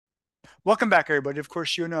Welcome back, everybody. Of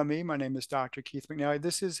course, you know me. My name is Dr. Keith McNally.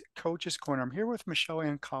 This is Coach's Corner. I'm here with Michelle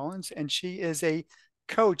Ann Collins, and she is a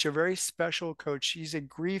coach, a very special coach. She's a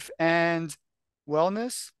grief and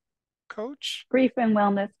wellness coach. Grief and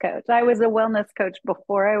wellness coach. I was a wellness coach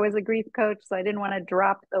before I was a grief coach, so I didn't want to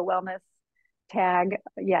drop the wellness tag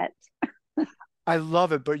yet. I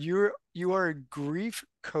love it, but you are a grief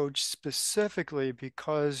coach specifically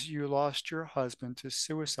because you lost your husband to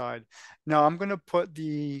suicide. Now, I'm going to put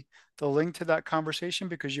the link to that conversation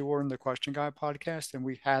because you were in the Question Guy podcast and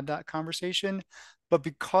we had that conversation. But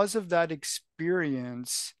because of that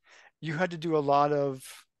experience, you had to do a lot of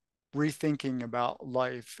rethinking about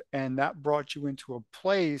life, and that brought you into a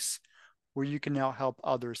place where you can now help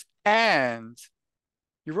others. And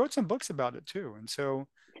you wrote some books about it too. And so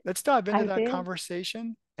let's dive into I that did.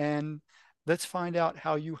 conversation and let's find out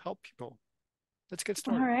how you help people. Let's get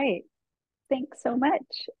All started. right. Thanks so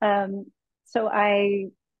much. So I,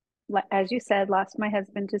 as you said, lost my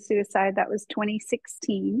husband to suicide. That was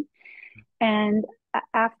 2016. And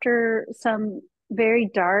after some very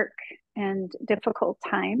dark and difficult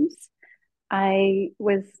times, I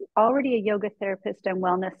was already a yoga therapist and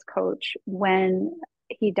wellness coach when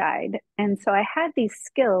he died. And so I had these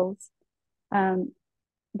skills. Um,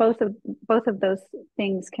 both of those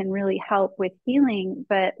things can really help with healing.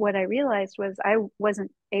 But what I realized was I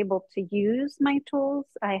wasn't able to use my tools.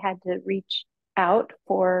 I had to reach out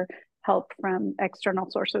for help from external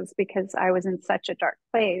sources because I was in such a dark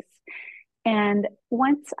place. And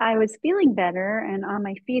once I was feeling better and on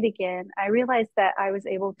my feet again, I realized that I was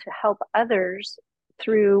able to help others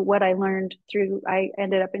through what I learned through. I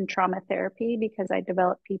ended up in trauma therapy because I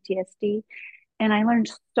developed PTSD. And I learned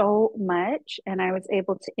so much, and I was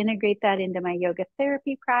able to integrate that into my yoga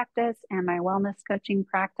therapy practice and my wellness coaching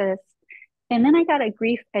practice. And then I got a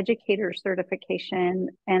grief educator certification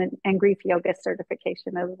and grief yoga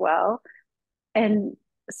certification as well. And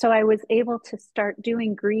so I was able to start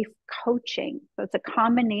doing grief coaching. So it's a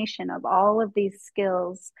combination of all of these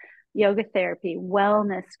skills: yoga therapy,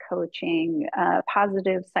 wellness coaching,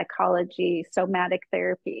 positive psychology, somatic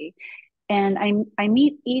therapy. And I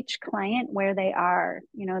meet each client where they are.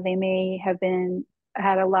 You know, they may have been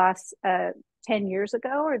had a loss 10 years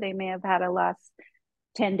ago, or they may have had a loss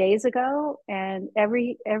 10 days ago. And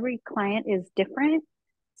every client is different.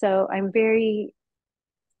 So I'm very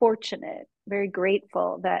fortunate, very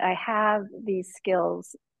grateful that I have these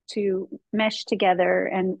skills to mesh together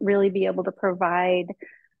and really be able to provide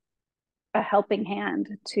a helping hand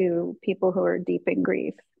to people who are deep in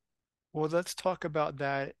grief. Well, let's talk about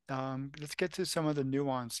that. Let's get to some of the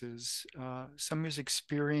nuances. Someone who's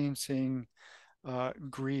experiencing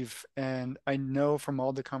grief, and I know from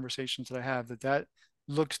all the conversations that I have that that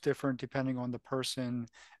looks different depending on the person,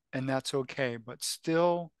 and that's okay. But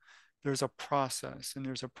still, there's a process, and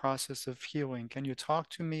there's a process of healing. Can you talk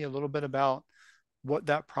to me a little bit about what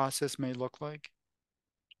that process may look like?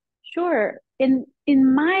 Sure. In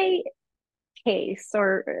my case,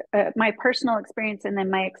 or my personal experience, and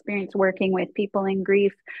then my experience working with people in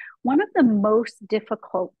grief, one of the most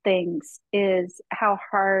difficult things is how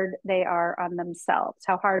hard they are on themselves,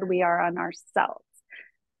 how hard we are on ourselves.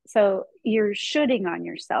 So you're shooting on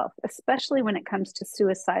yourself, especially when it comes to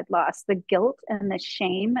suicide loss, the guilt and the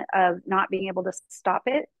shame of not being able to stop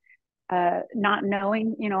it, not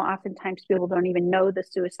knowing, oftentimes people don't even know the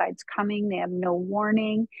suicide's coming, they have no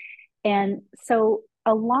warning. And so,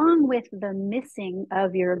 along with the missing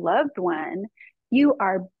of your loved one, you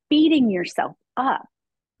are beating yourself up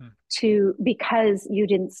Hmm. to because you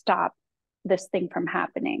didn't stop this thing from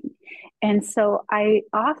happening. And so I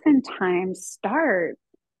oftentimes start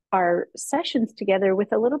our sessions together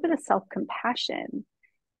with a little bit of self-compassion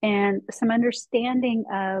and some understanding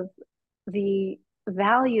of the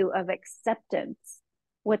value of acceptance.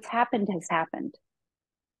 What's happened has happened.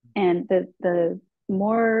 And the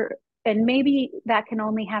more, and maybe that can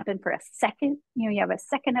only happen for a second. You have a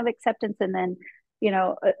second of acceptance, and then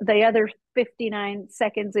the other 59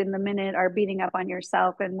 seconds in the minute are beating up on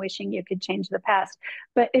yourself and wishing you could change the past.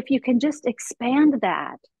 But if you can just expand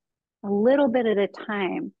that a little bit at a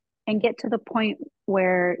time and get to the point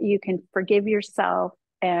where you can forgive yourself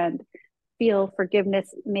and feel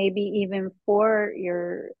forgiveness, maybe even for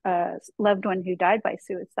your loved one who died by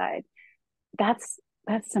suicide, that's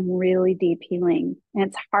that's some really deep healing. And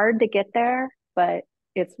it's hard to get there, but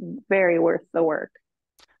it's very worth the work.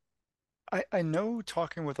 I know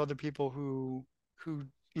talking with other people who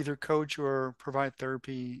either coach or provide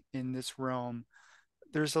therapy in this realm,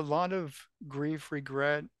 there's a lot of grief,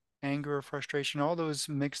 regret, anger, frustration, all those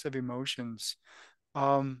mix of emotions.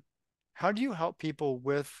 Um, how do you help people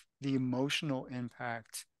with the emotional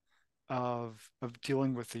impact of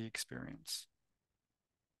dealing with the experience?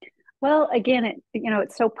 Well, again,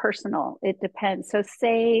 it's so personal. It depends. So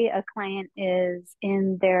say a client is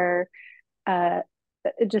in their uh,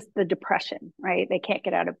 just the depression, right? They can't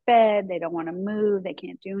get out of bed, they don't want to move, they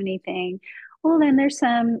can't do anything. Well, then there's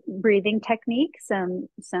some breathing techniques, some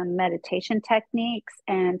meditation techniques,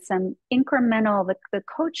 and some incremental the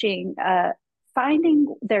coaching, finding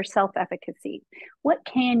their self-efficacy. What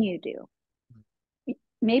can you do?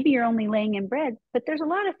 Maybe you're only laying in bed, but there's a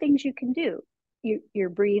lot of things you can do. You're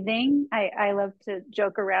breathing. I love to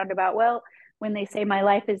joke around about, well, when they say my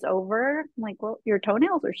life is over, I'm like, well, your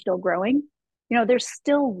toenails are still growing. There's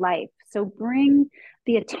still life. So bring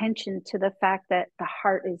the attention to the fact that the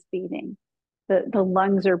heart is beating, the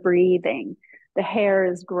lungs are breathing, the hair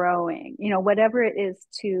is growing, whatever it is,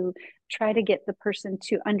 to try to get the person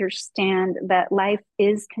to understand that life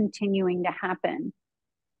is continuing to happen.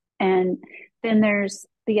 And then there's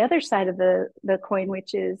the other side of the coin,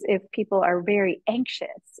 which is if people are very anxious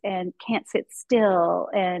and can't sit still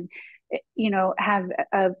and have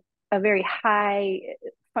a very high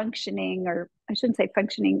functioning, or I shouldn't say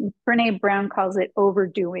functioning, Brene Brown calls it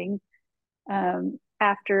overdoing,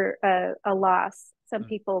 after a loss. Some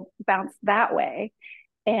people bounce that way,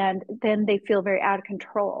 and then they feel very out of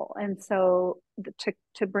control. And so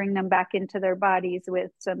to bring them back into their bodies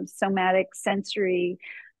with some somatic sensory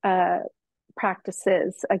uh,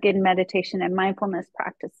 practices, again, meditation and mindfulness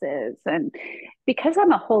practices. And because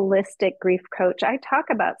I'm a holistic grief coach, I talk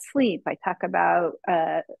about sleep, I talk about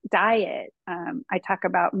diet, I talk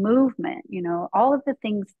about movement, all of the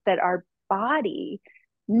things that our body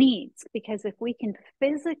needs. Because if we can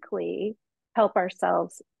physically help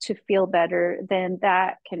ourselves to feel better, then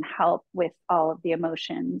that can help with all of the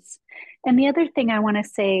emotions. And the other thing I want to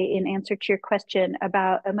say in answer to your question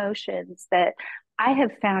about emotions that I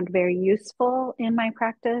have found very useful in my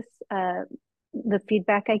practice, the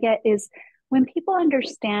feedback I get is when people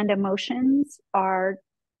understand emotions are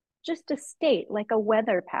just a state, like a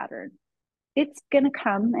weather pattern. It's going to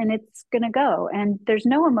come and it's going to go. And there's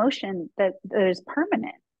no emotion that is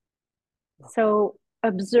permanent. So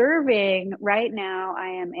observing right now,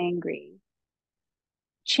 I am angry,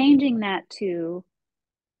 changing that to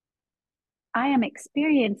I am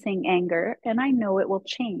experiencing anger and I know it will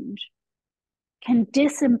change, can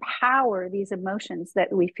disempower these emotions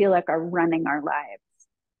that we feel like are running our lives.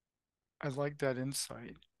 I like that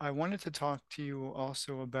insight. I wanted to talk to you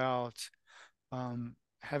also about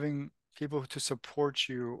having people to support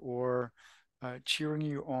you or cheering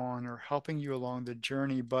you on or helping you along the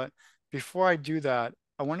journey. But before I do that,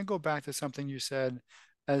 I want to go back to something you said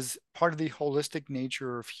as part of the holistic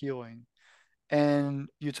nature of healing. And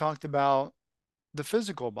you talked about the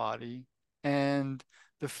physical body and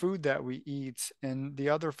the food that we eat and the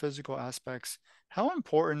other physical aspects. How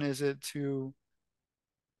important is it to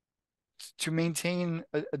maintain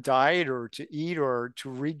a diet or to eat or to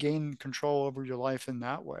regain control over your life in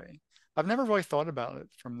that way? I've never really thought about it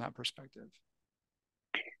from that perspective.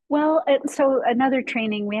 Well, so another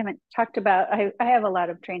training we haven't talked about, I have a lot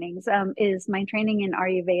of trainings, is my training in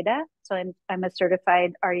Ayurveda. So I'm a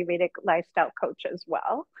certified Ayurvedic lifestyle coach as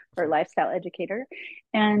well, or Okay. lifestyle educator.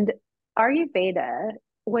 And Ayurveda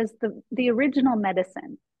was the original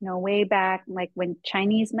medicine, way back, like when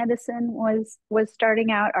Chinese medicine was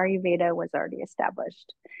starting out, Ayurveda was already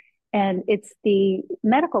established. And it's the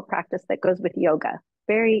medical practice that goes with yoga.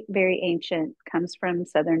 Very, very ancient, comes from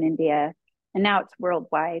southern India, and now it's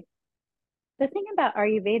worldwide. The thing about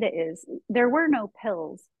Ayurveda is there were no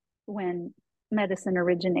pills when medicine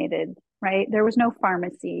originated, right? There was no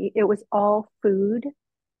pharmacy. It was all food,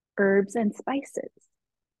 herbs, and spices.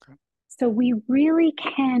 Okay. So we really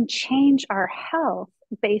can change our health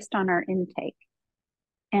based on our intake.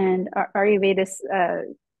 And Ayurveda's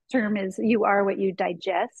term is you are what you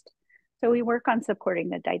digest. So we work on supporting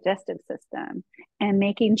the digestive system and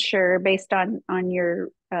making sure, based on your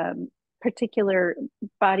particular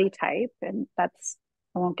body type, and that's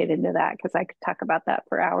I won't get into that because I could talk about that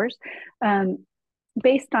for hours.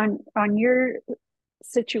 Based on your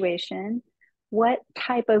situation, what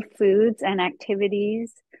type of foods and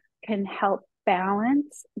activities can help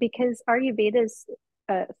balance? Because Ayurveda's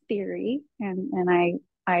theory, and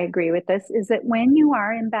I agree with this, is that when you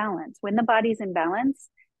are in balance, when the body's in balance,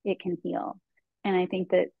 it can heal. And I think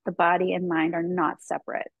that the body and mind are not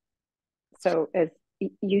separate. So if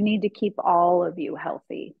you need to keep all of you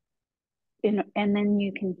healthy, and then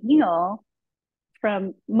you can heal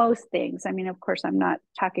from most things. I mean, of course, I'm not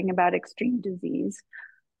talking about extreme disease,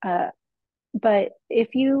 uh, but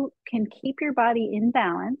if you can keep your body in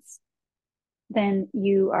balance, then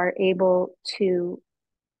you are able to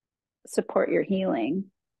support your healing.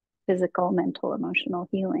 physical, mental, emotional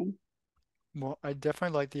healing. Well, I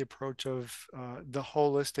definitely like the approach of the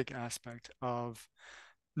holistic aspect of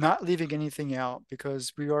not leaving anything out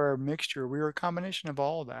because we are a mixture. We are a combination of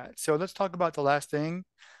all of that. So let's talk about the last thing,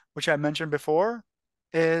 which I mentioned before,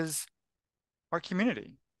 is our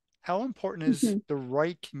community. How important is Mhm. the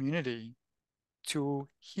right community to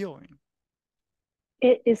healing?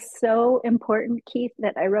 It is so important, Keith,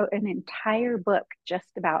 that I wrote an entire book just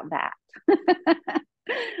about that.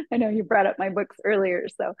 I know you brought up my books earlier.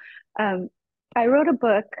 So um, I wrote a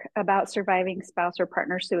book about surviving spouse or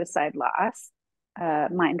partner suicide loss,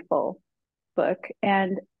 mindful book.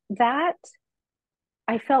 And that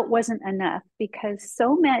I felt wasn't enough because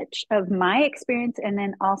so much of my experience and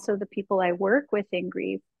then also the people I work with in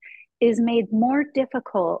grief is made more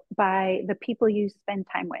difficult by the people you spend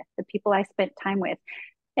time with, the people I spent time with.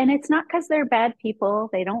 And it's not because they're bad people,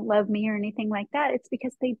 they don't love me or anything like that. It's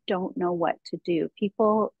because they don't know what to do.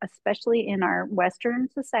 People, especially in our Western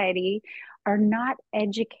society, are not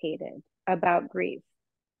educated about grief.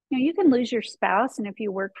 You know, you can lose your spouse, and if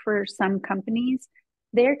you work for some companies,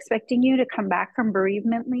 they're expecting you to come back from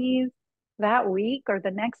bereavement leave that week or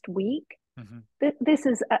the next week. Mhm. This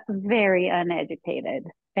is very uneducated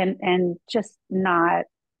and just not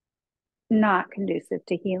conducive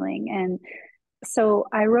to healing. And so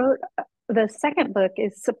I wrote the second book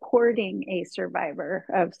is supporting a survivor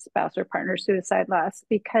of spouse or partner suicide loss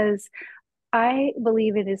because I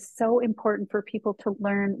believe it is so important for people to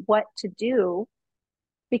learn what to do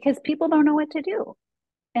because people don't know what to do.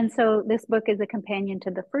 And so this book is a companion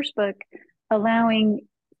to the first book, allowing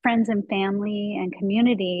friends and family and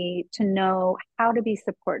community to know how to be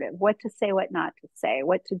supportive, what to say, what not to say,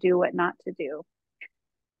 what to do, what not to do.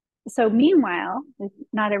 So meanwhile,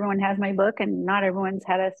 not everyone has my book and not everyone's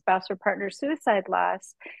had a spouse or partner suicide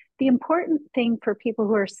loss. The important thing for people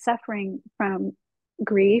who are suffering from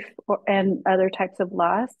grief and other types of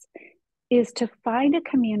loss is to find a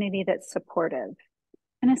community that's supportive.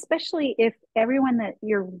 And especially if everyone that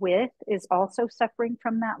you're with is also suffering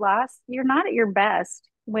from that loss, you're not at your best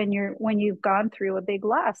when you've gone through a big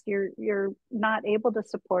loss. You're not able to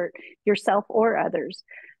support yourself or others.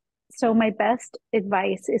 So my best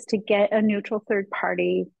advice is to get a neutral third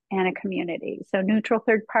party and a community. So neutral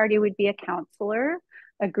third party would be a counselor,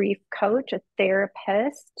 a grief coach, a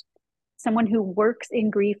therapist, someone who works in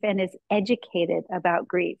grief and is educated about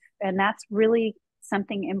grief. And that's really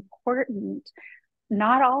something important.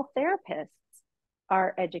 Not all therapists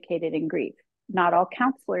are educated in grief. Not all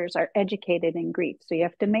counselors are educated in grief. So you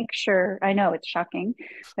have to make sure, I know it's shocking,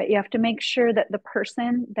 but you have to make sure that the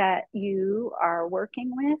person that you are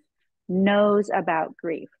working with knows about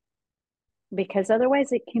grief because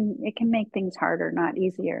otherwise it can make things harder, not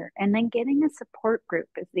easier. And then getting a support group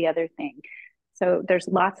is the other thing. So there's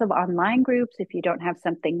lots of online groups if you don't have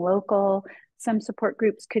something local. Some support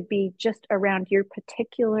groups could be just around your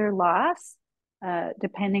particular loss,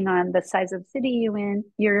 depending on the size of city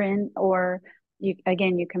you're in, or you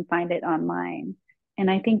can find it online.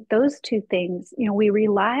 And I think those two things, we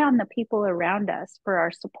rely on the people around us for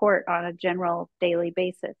our support on a general daily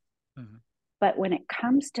basis. Mhm. But when it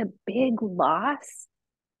comes to big loss,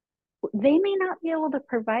 they may not be able to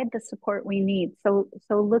provide the support we need. So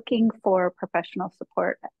looking for professional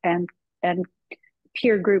support and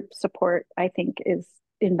peer group support, I think, is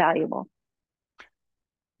invaluable.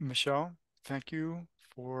 Michelle, thank you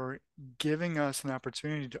for giving us an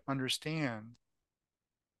opportunity to understand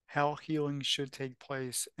how healing should take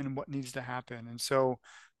place and what needs to happen. And so,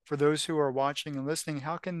 for those who are watching and listening,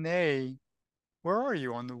 how can they, where are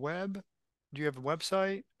you on the web? Do you have a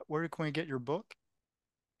website? Where can we get your book?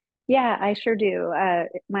 Yeah, I sure do.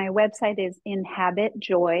 My website is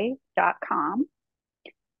inhabitjoy.com.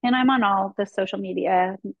 And I'm on all the social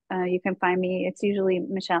media. You can find me. It's usually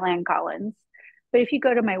Michelle Ann Collins. But if you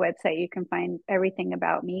go to my website, you can find everything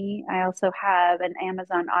about me. I also have an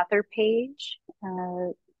Amazon author page.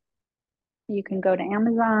 You can go to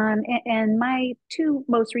Amazon. And my two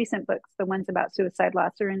most recent books, the ones about suicide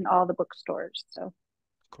loss, are in all the bookstores. So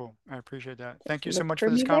Cool. I appreciate that. Thank you so look much for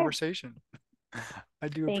for this me there. conversation. I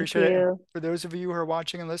do Thank appreciate it. And you. for those of you who are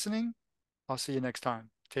watching and listening, I'll see you next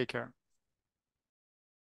time. Take care.